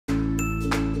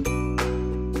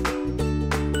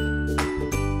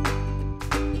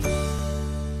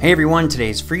Hey everyone,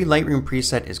 today's free Lightroom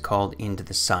preset is called Into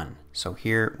the Sun. So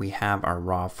here we have our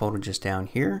raw photo just down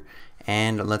here,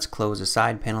 and let's close the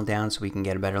side panel down so we can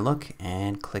get a better look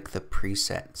and click the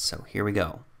preset. So here we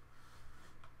go.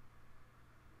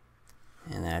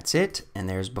 And that's it, and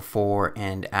there's before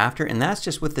and after, and that's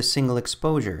just with the single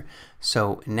exposure.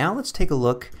 So now let's take a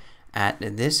look at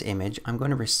this image. I'm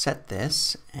going to reset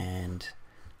this and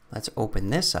let's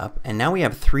open this up, and now we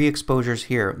have 3 exposures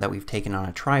here that we've taken on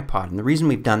a tripod. And the reason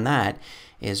we've done that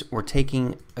is we're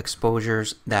taking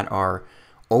exposures that are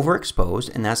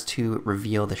overexposed, and that's to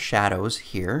reveal the shadows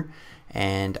here,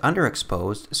 and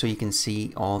underexposed so you can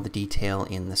see all the detail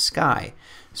in the sky.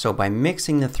 So by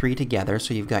mixing the 3 together,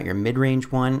 so you've got your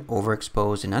mid-range one,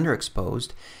 overexposed and underexposed,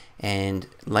 and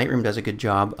Lightroom does a good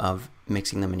job of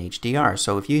mixing them in HDR.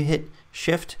 So if you hit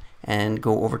Shift and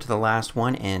go over to the last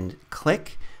one and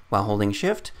click, while holding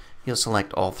Shift, you'll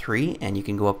select all 3, and you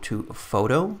can go up to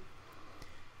Photo,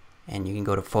 and you can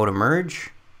go to Photo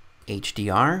Merge,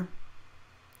 HDR,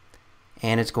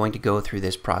 and it's going to go through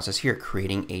this process here,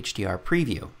 creating HDR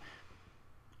preview.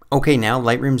 Okay, now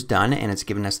Lightroom's done, and it's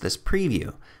given us this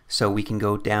preview. So we can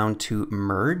go down to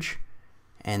Merge,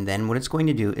 and then what it's going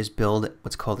to do is build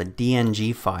what's called a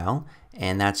DNG file,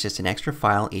 and that's just an extra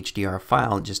file, HDR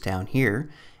file, just down here,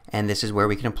 and this is where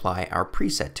we can apply our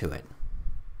preset to it.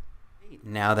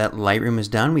 Now that Lightroom is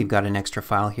done, we've got an extra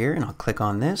file here, and I'll click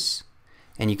on this,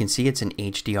 and you can see it's an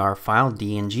HDR file,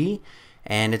 DNG,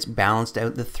 and it's balanced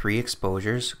out the 3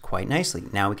 exposures quite nicely.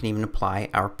 Now we can even apply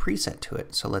our preset to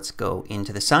it. So let's go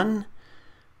Into the Sun,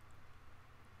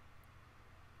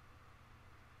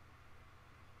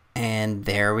 and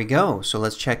there we go. So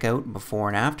let's check out before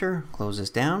and after. Close this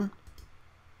down.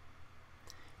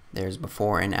 There's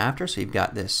before and after, so you've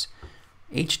got this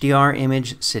HDR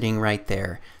image sitting right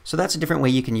there. So that's a different way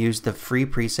you can use the free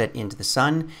preset Into the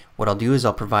Sun. What I'll do is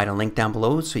I'll provide a link down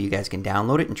below so you guys can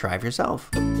download it and try it for yourself.